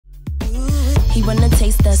He wanna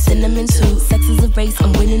taste the cinnamon too. Sex is a race,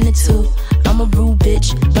 I'm winning it too. I'm a rude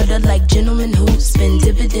bitch, but I like gentlemen who spend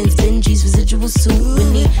dividends, Benji's residuals too.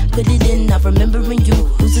 When he put it in, not remembering you.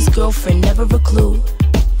 Who's his girlfriend? Never a clue.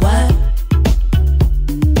 What?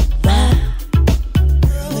 What?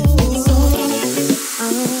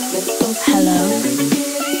 Hello?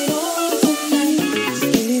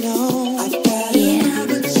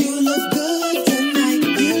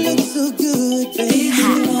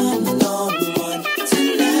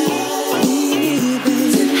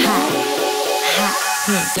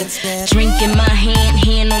 Drink in my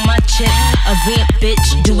hand on my chip. A vamp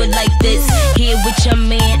bitch, do it like this. Here with your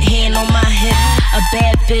man, hand on my hip. A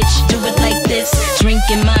bad bitch, do it like this. Drink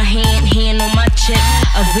in my hand on my chip.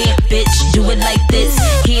 A vamp bitch, do it like this.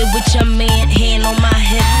 Here with your man, hand on my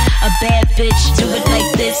hip. A bad bitch, do it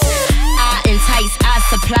like this. I entice, I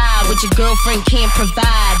supply what your girlfriend can't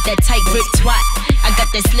provide. That tight grip twat, I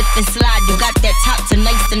got that slip and slide. You got that top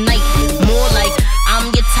tonight's the night. More like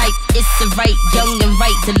I'm your type, it's a right, young and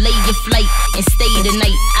right. Delay your flight and stay the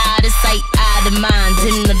night. Out of sight, out of mind.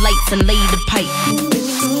 Dim the lights and lay the pipe.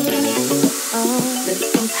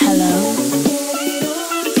 Hello?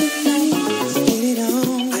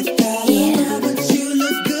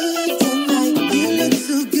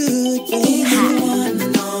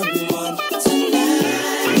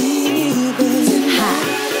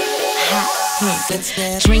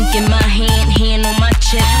 Drink in my hand on my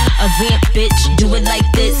chip. A vamp bitch, do it like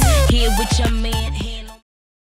this. Here with your man.